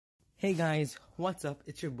Hey guys, what's up?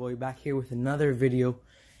 It's your boy back here with another video,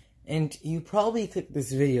 and you probably clicked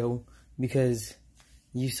this video because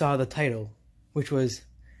you saw the title, which was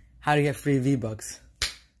how to get free V-Bucks.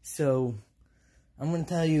 So I'm gonna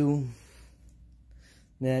tell you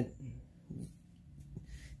that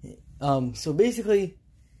so basically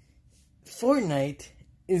Fortnite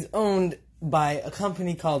is owned by a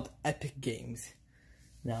company called Epic Games.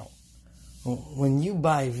 Now, when you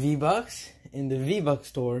buy V-Bucks in the V-Bucks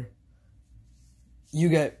store, you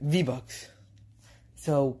get V-Bucks.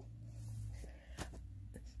 So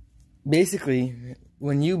basically,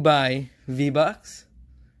 when you buy V-Bucks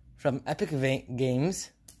from Epic Games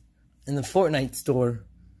in the Fortnite store,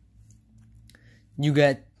 you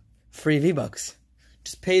get free V-Bucks.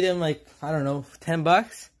 Just pay them like, I don't know,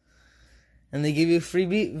 $10, and they give you free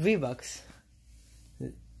V-Bucks.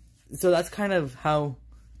 So that's kind of how,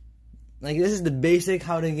 like, this is the basic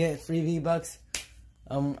how to get free V-Bucks.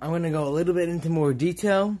 I'm going to go a little bit into more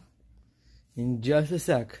detail in just a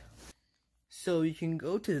sec. So you can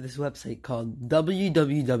go to this website called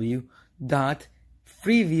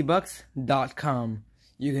www.freevbucks.com.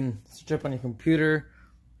 You can search up on your computer.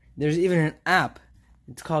 There's even an app.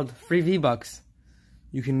 It's called Free V-Bucks.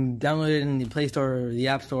 You can download it in the Play Store or the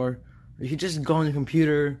App Store, or you can just go on your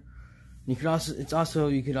computer. You could also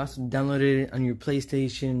download it on your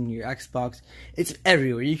PlayStation, your Xbox. It's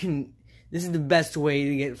everywhere. This is the best way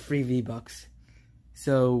to get free V-Bucks.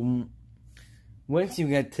 So once you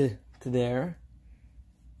get to there,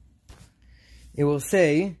 it will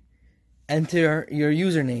say enter your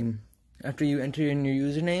username. After you enter in your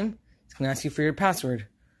username, it's going to ask you for your password.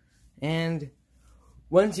 And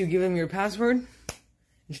once you give them your password,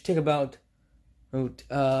 it should take about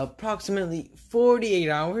approximately 48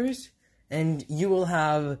 hours, and you will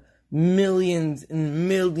have millions and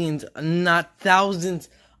millions, not thousands,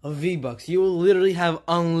 of V-Bucks. You will literally have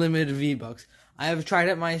unlimited V-Bucks. I have tried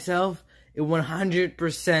it myself. It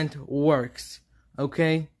 100% works.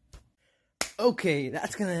 Okay? Okay,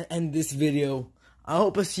 that's gonna end this video. I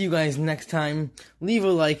hope I see you guys next time. Leave a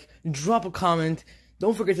like, drop a comment.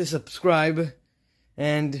 Don't forget to subscribe.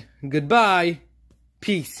 And goodbye.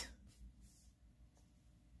 Peace.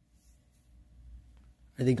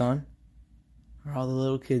 Are they gone? Are all the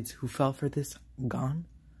little kids who fell for this gone?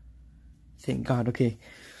 Thank God. Okay.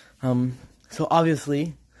 So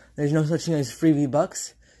obviously, there's no such thing as free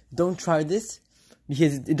V-Bucks. Don't try this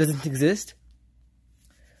because it doesn't exist.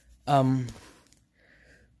 But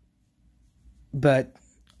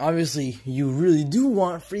obviously, you really do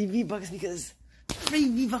want free V-Bucks because free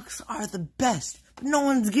V-Bucks are the best. But no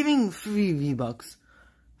one's giving free V-Bucks.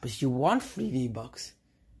 But you want free V-Bucks.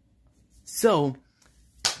 So,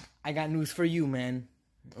 I got news for you, man.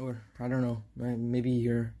 Or, I don't know, maybe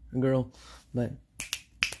you're a girl, but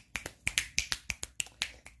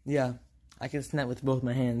yeah, I can snap with both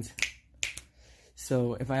my hands.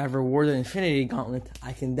 So if I ever wore the Infinity Gauntlet,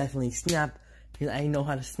 I can definitely snap, because I know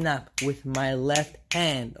how to snap with my left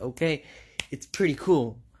hand, okay? It's pretty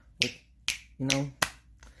cool, like, you know?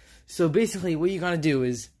 So basically, what you gotta do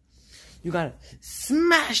is, you gotta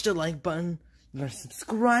smash the like button, you gotta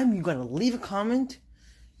subscribe, you gotta leave a comment,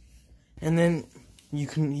 and then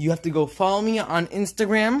you have to go follow me on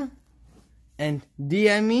Instagram and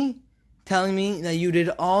DM me telling me that you did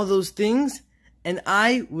all those things, and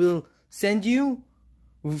I will send you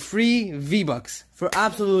free V-Bucks for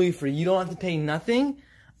absolutely free. You don't have to pay nothing.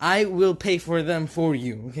 I will pay for them for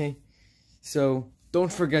you, okay? So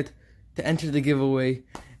don't forget to enter the giveaway.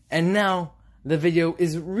 And now the video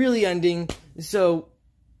is really ending, so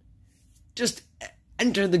just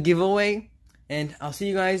enter the giveaway, and I'll see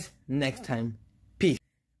you guys next time. Peace.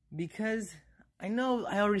 Because I know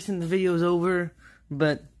I already sent the videos over,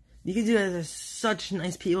 but because you guys are such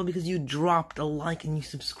nice people, because you dropped a like and you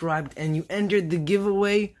subscribed and you entered the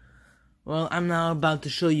giveaway, well, I'm now about to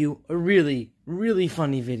show you a really, really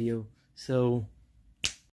funny video. So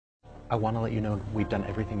I want to let you know we've done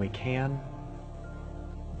everything we can,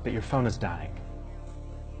 but your phone is dying.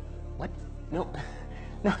 What? No,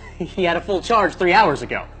 he had a full charge 3 hours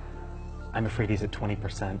ago. I'm afraid he's at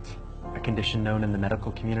 20%, a condition known in the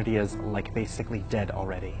medical community as, like, basically dead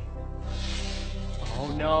already. Oh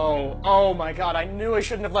no. Oh my god, I knew I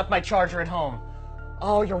shouldn't have left my charger at home.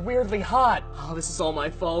 Oh, you're weirdly hot. Oh, this is all my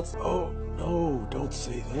fault. Oh, no, don't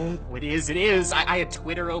say that. Oh, it is. I had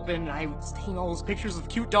Twitter open, and I was seeing all those pictures of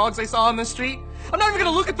cute dogs I saw on the street. I'm not even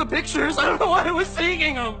gonna look at the pictures. I don't know why I was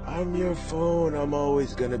seeing them. I'm your phone. I'm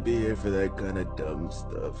always gonna be here for that kind of dumb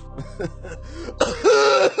stuff.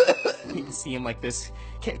 I hate to see him like this.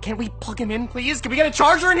 Can we plug him in, please? Can we get a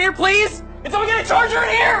charger in here, please? Can someone get a charger in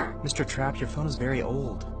here? Mr. Trap, your phone is very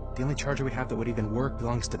old. The only charger we have that would even work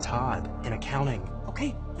belongs to Todd, in accounting.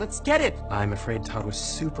 Okay, let's get it. I'm afraid Todd was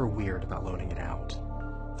super weird about loaning it out.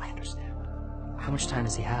 I understand. How much time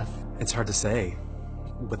does he have? It's hard to say.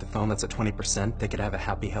 With a phone that's at 20%, they could have a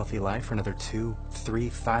happy, healthy life for another 2, 3,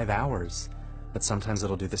 5 hours. But sometimes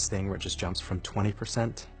it'll do this thing where it just jumps from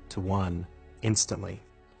 20% to 1 instantly.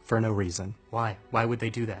 For no reason. Why? Why would they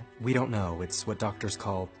do that? We don't know. It's what doctors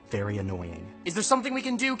call very annoying. Is there something we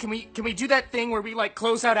can do? Can we do that thing where we like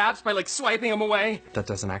close out apps by like swiping them away? That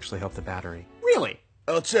doesn't actually help the battery. Really?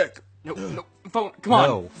 I'll check. No, phone, come on.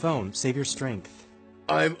 No, phone, save your strength.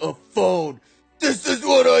 I'm a phone. This is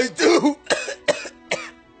what I do.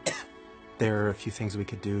 There are a few things we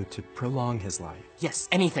could do to prolong his life. Yes,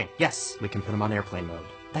 anything, yes. We can put him on airplane mode.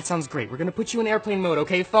 That sounds great. We're gonna put you in airplane mode,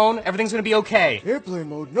 okay, phone? Everything's gonna be okay. Airplane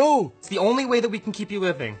mode, no. It's the only way that we can keep you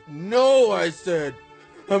living. No, I said.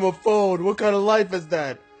 I'm a phone. What kind of life is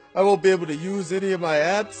that? I won't be able to use any of my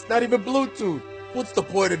apps, not even Bluetooth. What's the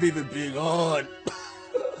point of even being on?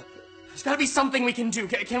 There's gotta be something we can do.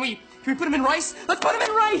 Can we put him in rice? Let's put him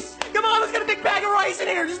in rice! Come on, let's get a big bag of rice in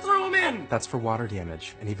here. Just throw him in. That's for water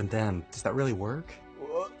damage, and even then, does that really work?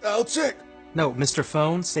 I'll check. No, Mr.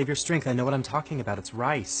 Phone, save your strength. I know what I'm talking about. It's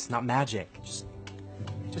rice, not magic.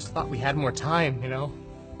 Just thought we had more time, you know?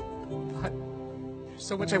 But there's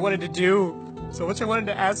so much I wanted to do. So much I wanted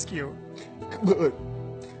to ask you. Come on.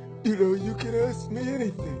 You know, you can ask me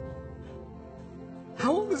anything.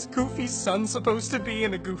 How old is Goofy's son supposed to be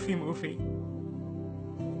in a Goofy movie?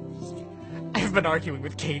 I've been arguing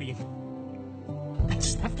with Katie. I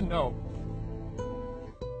just have to know.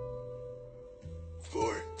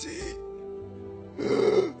 14.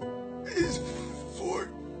 He's 14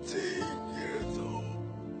 years old.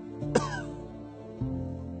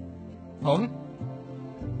 Phone?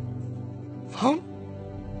 Phone?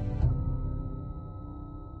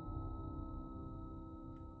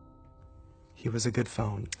 He was a good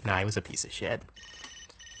phone. Nah, he was a piece of shit.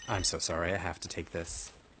 I'm so sorry, I have to take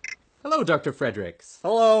this. Hello, Dr. Fredericks.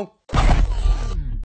 Hello.